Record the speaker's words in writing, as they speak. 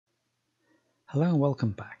Hello and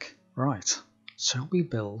welcome back. Right, so we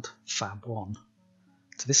build FAB1.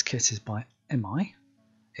 So this kit is by Imai.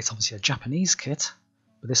 It's obviously a Japanese kit,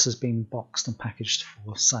 but this has been boxed and packaged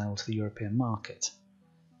for sale to the European market.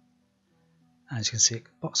 As you can see,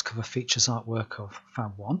 box cover features artwork of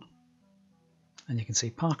FAB1, and you can see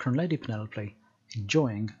Parker and Lady Penelope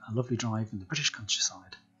enjoying a lovely drive in the British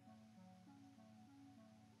countryside.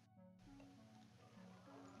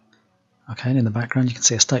 Okay, and in the background you can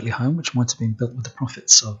see a stately home which might have been built with the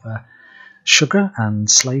profits of sugar and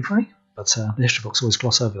slavery, but the history books always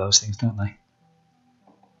gloss over those things, don't they?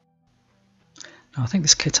 Now I think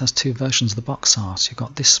this kit has two versions of the box art. You've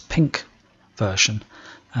got this pink version,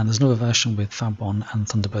 and there's another version with FAB1 and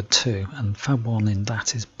Thunderbird 2, and FAB1 in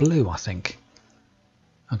that is blue, I think.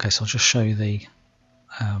 Okay, so I'll just show you the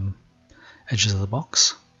edges of the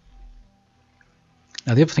box.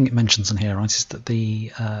 Now the other thing it mentions in here, right, is that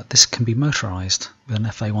this can be motorised with an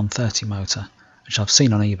FA130 motor, which I've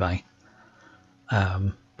seen on eBay,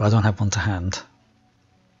 but I don't have one to hand.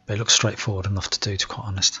 But it looks straightforward enough to do, to be quite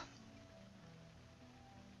honest.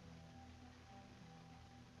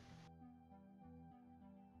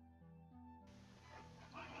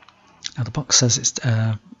 Now the box says it's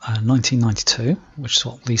 1992, which is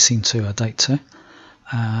what these seem to date to.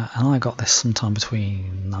 And I got this sometime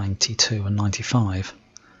between 92 and 95,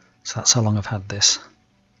 so that's how long I've had this.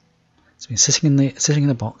 It's been sitting in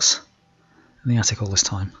the box in the attic all this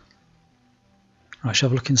time. Right, shall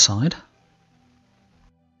we have a look inside?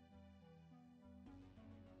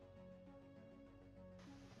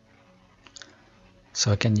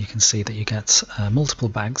 So again, you can see that you get multiple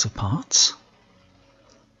bags of parts.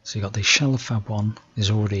 So you've got the shell of FAB1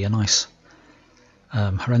 is already a nice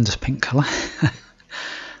horrendous pink colour.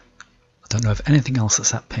 I don't know of anything else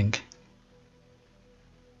that's that pink.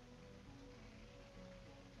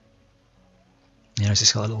 You notice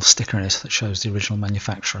it's got a little sticker in it that shows the original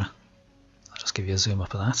manufacturer. I'll just give you a zoom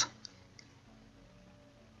up of that.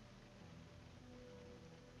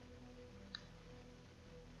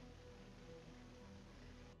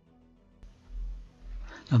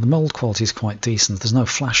 Now the mould quality is quite decent. There's no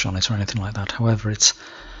flash on it or anything like that. However,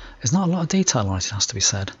 there's not a lot of detail on it, it has to be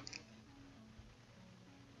said.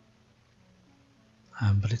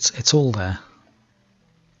 But it's all there.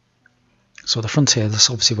 So at the front here, that's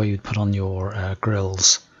obviously where you'd put on your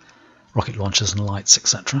grills, rocket launchers and lights,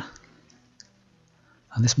 etc.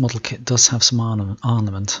 And this model kit does have some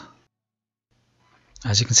ornament.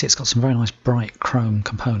 As you can see, it's got some very nice bright chrome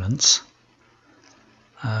components.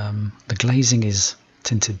 The glazing is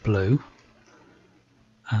tinted blue,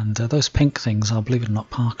 and those pink things are, believe it or not,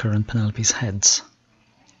 Parker and Penelope's heads,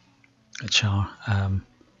 which are kind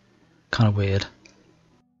of weird.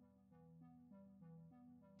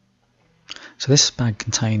 So this bag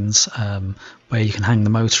contains where you can hang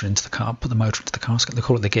the motor into the car, put the motor into the car. They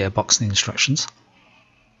call it the gearbox in the instructions.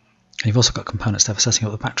 And you've also got components there for setting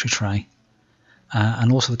up the battery tray,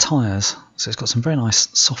 and also the tyres. So it's got some very nice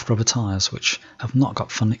soft rubber tyres which have not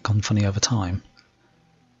gone funny over time.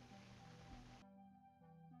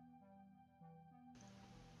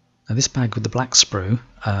 Now this bag with the black sprue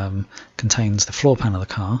contains the floor pan of the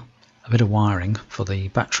car, a bit of wiring for the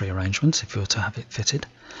battery arrangement if you were to have it fitted,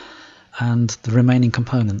 and the remaining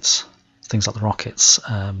components, things like the rockets,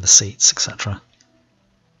 the seats, etc.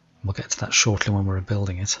 We'll get to that shortly when we're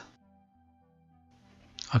building it.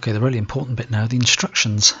 Okay, the really important bit now, the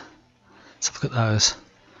instructions. Let's have a look at those.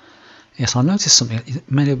 Yes, I noticed something,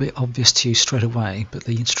 it may be a bit obvious to you straight away, but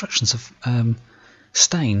the instructions have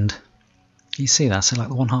stained. You see that? So like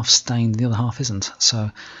the one half stained, the other half isn't.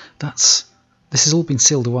 So this has all been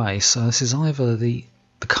sealed away, so this is either the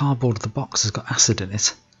cardboard of the box has got acid in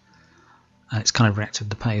it, and it's kind of reacted with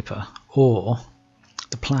the paper, or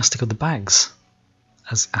the plastic of the bags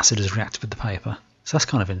as acid has reacted with the paper. So that's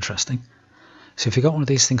kind of interesting. So if you've got one of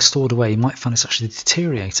these things stored away, you might find it's actually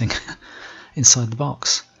deteriorating inside the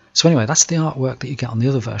box. So anyway, that's the artwork that you get on the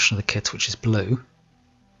other version of the kit, which is blue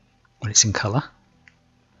when it's in colour.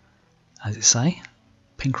 As it say,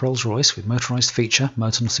 pink Rolls Royce with motorised feature,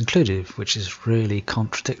 motor not included, which is really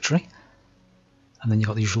contradictory. And then you've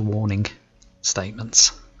got the usual warning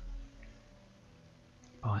statements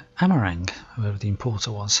by Amarang, whoever the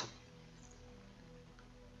importer was.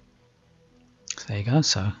 So there you go.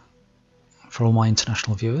 So for all my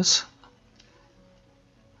international viewers,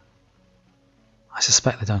 I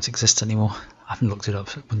suspect they don't exist anymore. I haven't looked it up,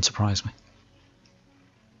 so it wouldn't surprise me.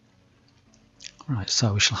 Right,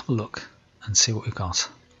 so we shall have a look and see what we've got.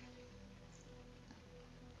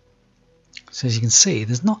 So as you can see,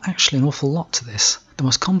 there's not actually an awful lot to this. The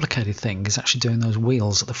most complicated thing is actually doing those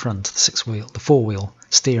wheels at the front, the 4-wheel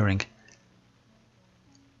steering.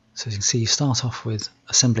 So as you can see, you start off with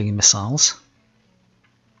assembling your missiles,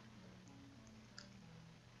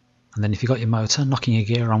 and then if you've got your motor, knocking your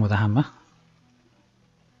gear on with a hammer.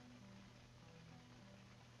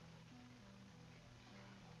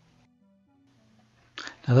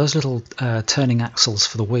 Now those little turning axles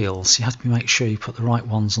for the wheels, you have to make sure you put the right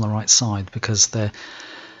ones on the right side, because there's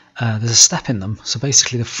a step in them. So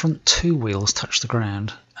basically the front two wheels touch the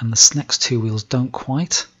ground and the next two wheels don't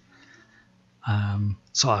quite.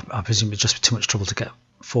 So I presume it's just too much trouble to get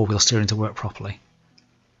four-wheel steering to work properly.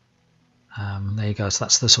 There you go, so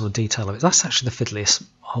that's the sort of detail of it. That's actually the fiddliest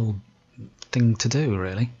whole thing to do,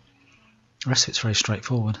 really. The rest of it's very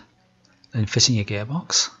straightforward. Then fitting your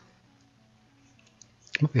gearbox.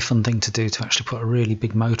 It might be a fun thing to do, to actually put a really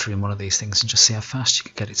big motor in one of these things and just see how fast you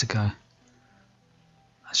can get it to go.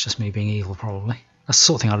 That's just me being evil, probably. That's the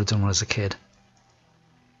sort of thing I'd have done when I was a kid.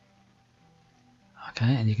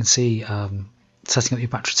 Okay, and you can see setting up your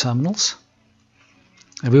battery terminals.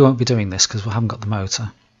 And we won't be doing this because we haven't got the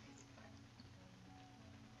motor.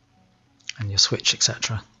 And your switch,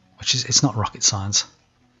 etc. Which is, it's not rocket science.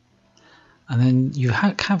 And then you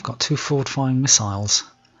have got two forward-firing missiles.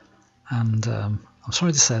 And I'm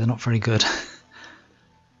sorry to say they're not very good.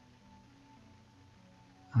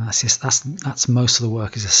 And that's most of the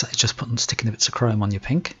work, is just sticking the bits of chrome on your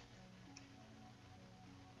pink.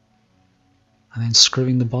 And then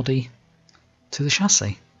screwing the body to the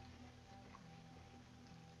chassis.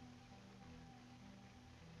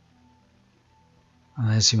 And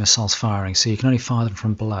there's your missiles firing, so you can only fire them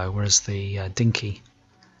from below, whereas the Dinky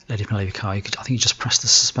Lady Penelope car, I think you just press the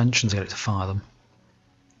suspension to get it to fire them.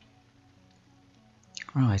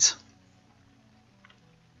 Right.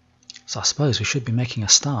 So I suppose we should be making a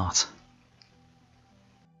start.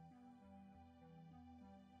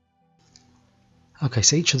 Okay,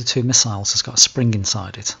 so each of the two missiles has got a spring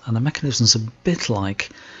inside it, and the mechanism's a bit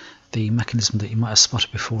like the mechanism that you might have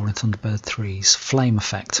spotted before in Thunderbird 3's flame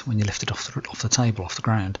effect when you lift it off the table, off the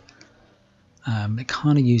ground. It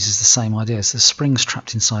kind of uses the same idea. So the spring's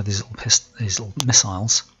trapped inside these little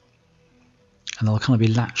missiles, and they'll kind of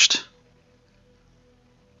be latched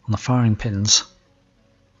on the firing pins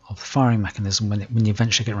of the firing mechanism when you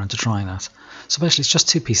eventually get around to trying that. So basically it's just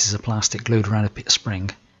two pieces of plastic glued around a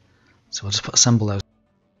spring. So we'll just assemble those.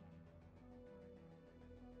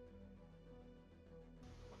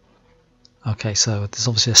 Okay, so there's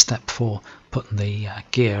obviously a step for putting the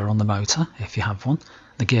gear on the motor, if you have one.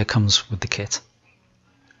 The gear comes with the kit.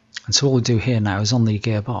 And so all we do here now is on the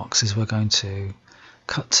gearbox is we're going to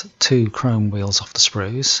cut two chrome wheels off the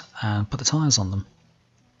sprues and put the tyres on them.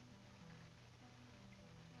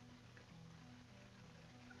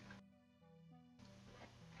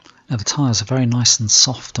 Now the tyres are very nice and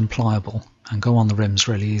soft and pliable and go on the rims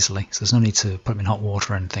really easily, so there's no need to put them in hot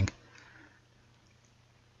water or anything.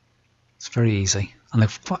 It's very easy, and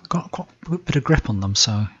they've got quite a bit of grip on them,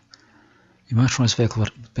 so your motorised vehicle will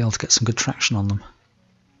be able to get some good traction on them.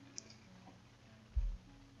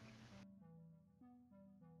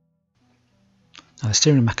 Now the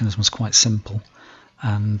steering mechanism is quite simple,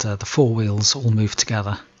 and the four wheels all move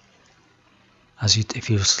together. If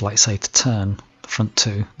you was like say to turn the front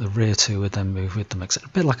two, the rear two would then move with them, etc.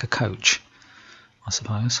 A bit like a coach, I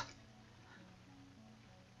suppose.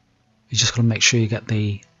 You just got to make sure you get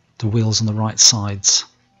the wheels on the right sides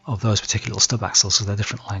of those particular stub axles, so they're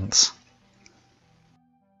different lengths.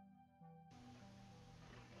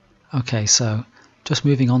 Okay, so just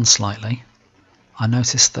moving on slightly, I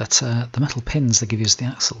noticed that the metal pins they give you as the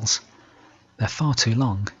axles, they're far too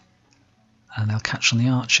long, and they'll catch on the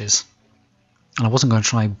arches. And I wasn't going to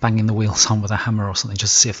try banging the wheels on with a hammer or something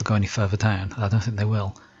just to see if they'll go any further down. I don't think they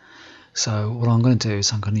will. So what I'm going to do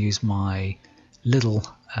is I'm going to use my little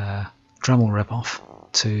Dremel rip-off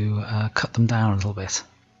to cut them down a little bit.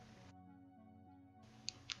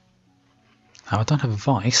 Now I don't have a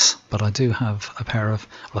vice, but I do have a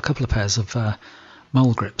couple of pairs of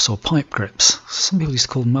mole grips or pipe grips. Some people used to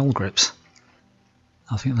call them mole grips.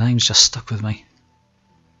 I think the name's just stuck with me.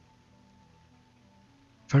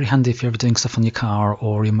 Very handy if you're ever doing stuff on your car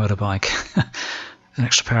or your motorbike. An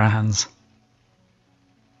extra pair of hands.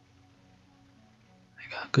 There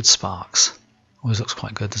you go. Good sparks. Always looks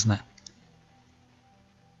quite good, doesn't it? I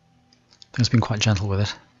think it's been quite gentle with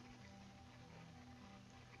it.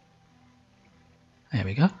 There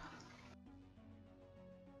we go.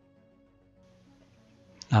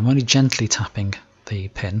 Now I'm only gently tapping the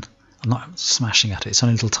pin. I'm not smashing at it. It's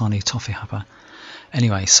only a little tiny toffee happer.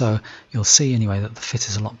 Anyway, so you'll see anyway that the fit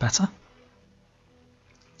is a lot better.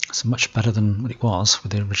 It's much better than what it was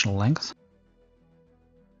with the original length.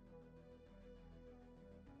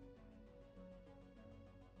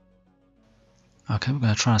 Okay, we're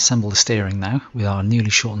going to try and assemble the steering now with our newly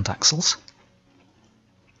shortened axles.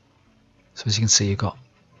 So as you can see, you've got...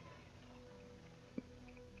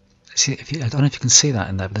 See, I don't know if you can see that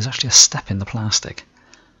in there, but there's actually a step in the plastic.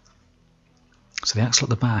 So the axle at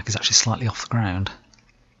the back is actually slightly off the ground.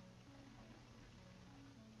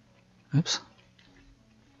 Oops.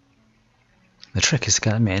 The trick is to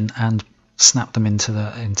get them in and snap them into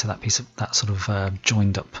that piece of that sort of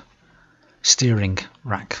joined up steering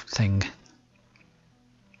rack thing.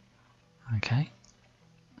 Okay.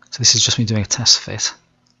 So this is just me doing a test fit.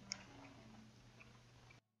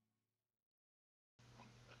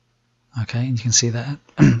 Okay, and you can see that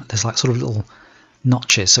there's like sort of little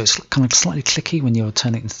notches, so it's kind of slightly clicky when you're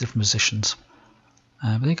turning it into different positions.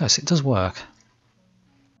 But there you go, so it does work.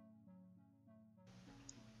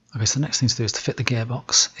 Okay, so the next thing to do is to fit the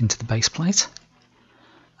gearbox into the base plate.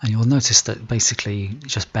 And you'll notice that basically you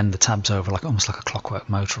just bend the tabs over like almost like a clockwork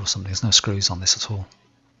motor or something. There's no screws on this at all.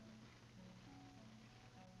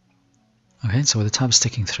 Okay, so with the tabs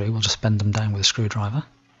sticking through, we'll just bend them down with a screwdriver.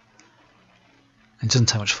 It doesn't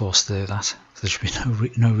take much force to do that, so there should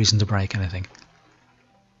be no reason to break anything.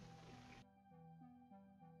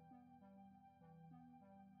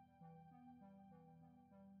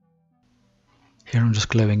 Here I'm just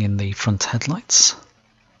gluing in the front headlights.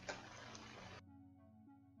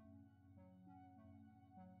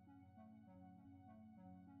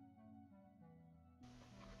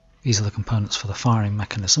 These are the components for the firing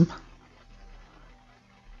mechanism.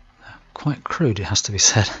 Quite crude, it has to be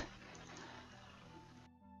said.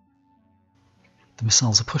 The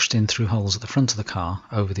missiles are pushed in through holes at the front of the car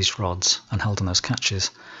over these rods and held on those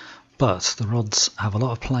catches, but the rods have a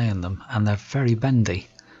lot of play in them and they're very bendy.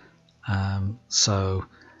 So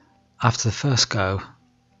after the first go,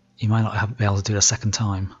 you might not be able to do it a second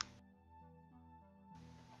time.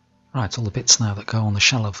 Right, all the bits now that go on the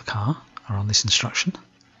shell of the car are on this instruction.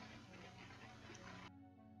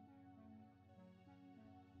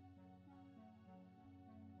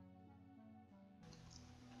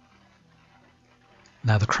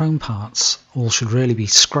 Now the chrome parts all should really be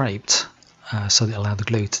scraped so that it allow the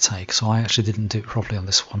glue to take, so I actually didn't do it properly on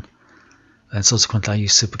this one, and subsequently I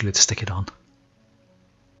used super glue to stick it on.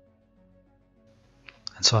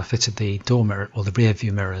 And so I fitted the door mirror, or the rear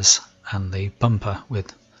view mirrors, and the bumper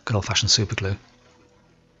with good old fashioned super glue.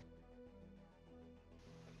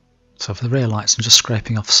 So for the rear lights I'm just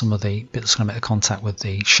scraping off some of the bit that's going to make the contact with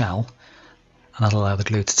the shell, and that'll allow the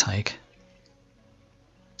glue to take.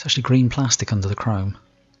 It's actually green plastic under the chrome.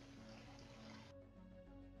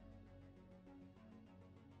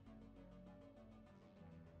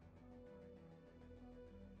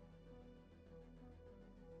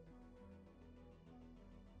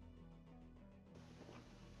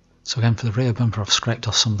 So again, for the rear bumper I've scraped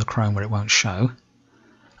off some of the chrome where it won't show,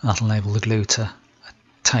 and that'll enable the glue to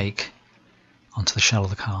take onto the shell of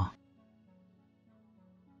the car.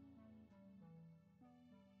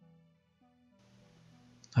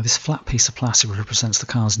 Now this flat piece of plastic represents the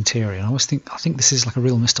car's interior, and I think this is like a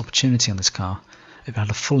real missed opportunity on this car. If it had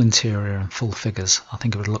a full interior and full figures, I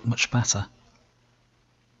think it would look much better.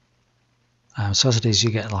 So as it is,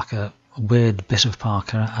 you get like a weird bit of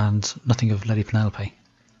Parker and nothing of Lady Penelope.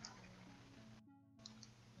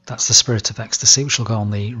 That's the Spirit of Ecstasy, which will go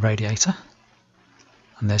on the radiator,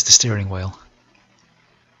 and there's the steering wheel.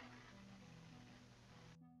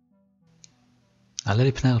 Now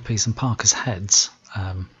Lady Penelope's and Parker's heads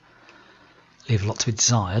leave a lot to be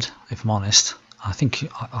desired, if I'm honest.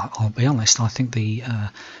 I'll be honest, I think the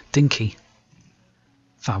Dinky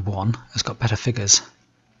FAB1 has got better figures.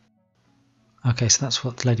 Okay, so that's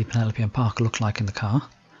what Lady Penelope and Parker look like in the car.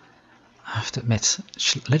 I have to admit,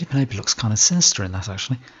 Lady Penelope looks kind of sinister in that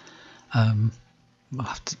actually. I'll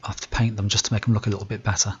have to paint them just to make them look a little bit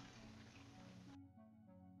better.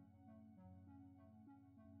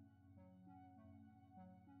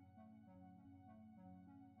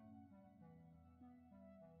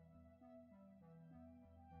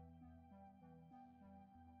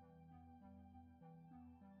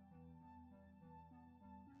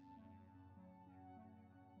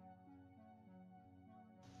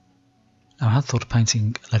 Now, I had thought of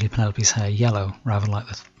painting Lady Penelope's hair yellow rather like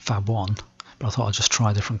the FAB1, but I thought I'd just try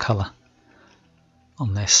a different colour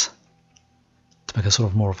on this to make a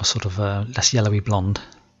more of a less yellowy blonde.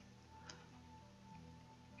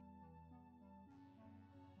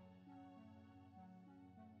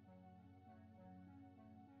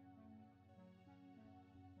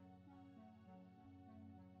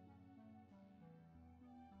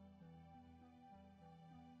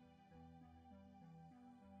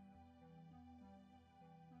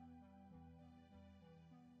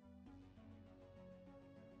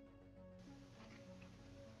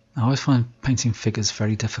 I always find painting figures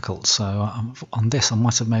very difficult, so on this I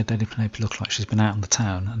might have made Lady Penelope look like she's been out in the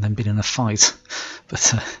town and then been in a fight,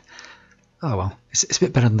 but oh well, it's a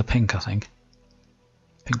bit better than the pink, I think.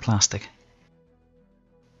 Pink plastic.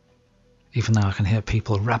 Even though I can hear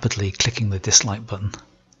people rapidly clicking the dislike button.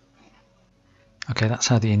 Okay, that's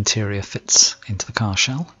how the interior fits into the car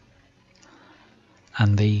shell.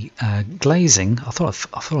 And the glazing, I thought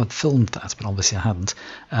I'd filmed that, but obviously I hadn't.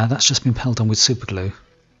 That's just been held on with super glue,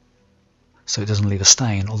 so it doesn't leave a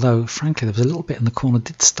stain. Although, frankly, there was a little bit in the corner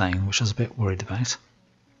did stain, which I was a bit worried about.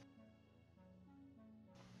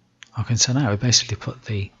 Okay, so now we basically put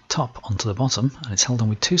the top onto the bottom, and it's held on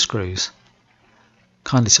with 2 screws.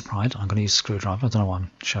 Kindly surprised, I'm going to use a screwdriver. I don't know why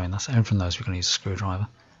I'm showing that. Everyone knows we're going to use a screwdriver.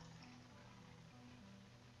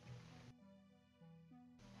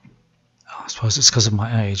 I suppose it's because of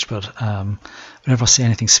my age, but whenever I see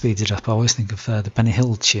anything speeded up, I always think of the Benny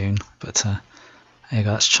Hill tune. But there you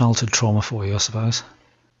go, that's childhood trauma for you, I suppose.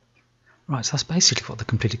 Right, so that's basically what the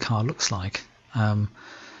completed car looks like.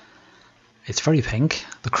 It's very pink.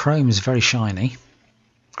 The chrome is very shiny.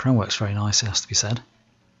 Chrome works very nice, it has to be said.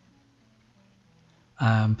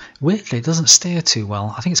 Weirdly, it doesn't steer too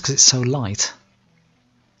well. I think it's because it's so light.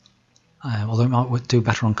 Although it might do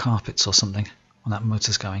better on carpets or something when that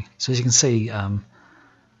motor's going. So as you can see, the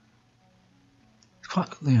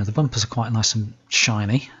bumpers are quite nice and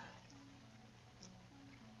shiny,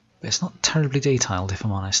 but it's not terribly detailed, if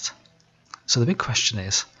I'm honest. So the big question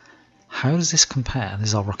is, how does this compare?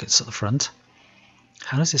 These are rockets at the front.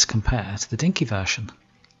 How does this compare to the Dinky version?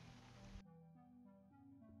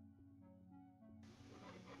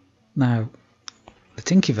 Now, the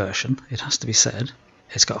Dinky version, it has to be said,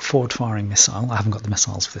 it's got a forward-firing missile. I haven't got the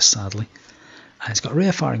missiles for this, sadly. And it's got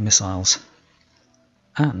rear-firing missiles,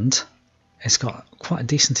 and it's got quite a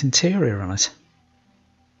decent interior on it.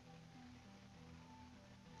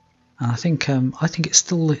 And I think it's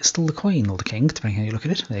still the Queen or the King, depending on how you look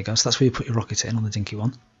at it. There you go. So that's where you put your rocket in on the Dinky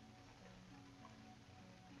one.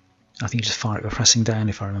 I think you just fire it by pressing down,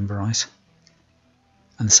 if I remember right.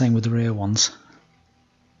 And the same with the rear ones.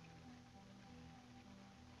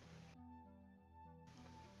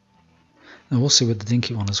 Now also with the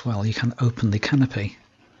Dinky one as well, you can open the canopy,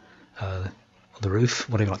 or the roof,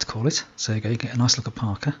 whatever you like to call it. So there you go, you get a nice look at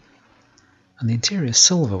Parker. And the interior is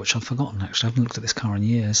silver, which I've forgotten actually. I haven't looked at this car in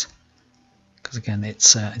years. Because again,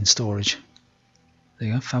 it's in storage. There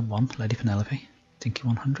you go, FAB1, Lady Penelope, Dinky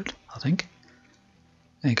 100, I think.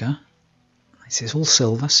 There you go. It's all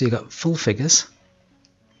silver, so you've got full figures.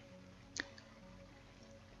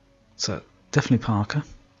 So definitely Parker.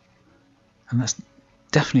 And that's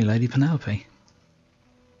definitely Lady Penelope.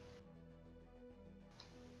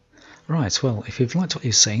 Right, well, if you've liked what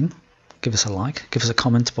you've seen, give us a like, give us a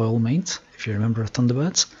comment by all means, if you're a member of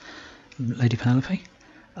Thunderbirds, Lady Penelope.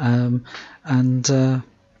 And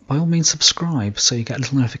by all means subscribe so you get a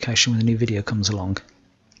little notification when a new video comes along.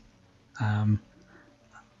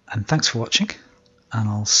 And thanks for watching, and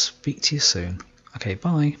I'll speak to you soon. Okay,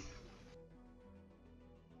 bye.